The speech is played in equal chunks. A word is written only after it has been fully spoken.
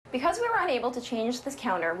Because we were unable to change this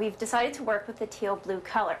counter, we've decided to work with the teal blue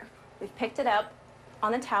color. We've picked it up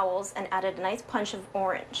on the towels and added a nice punch of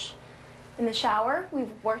orange. In the shower,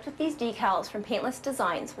 we've worked with these decals from Paintless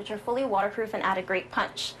Designs, which are fully waterproof and add a great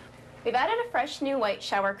punch. We've added a fresh new white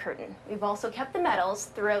shower curtain. We've also kept the metals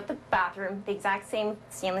throughout the bathroom the exact same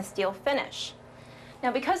stainless steel finish.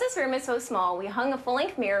 Now, because this room is so small, we hung a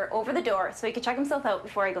full-length mirror over the door so he could check himself out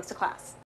before he goes to class.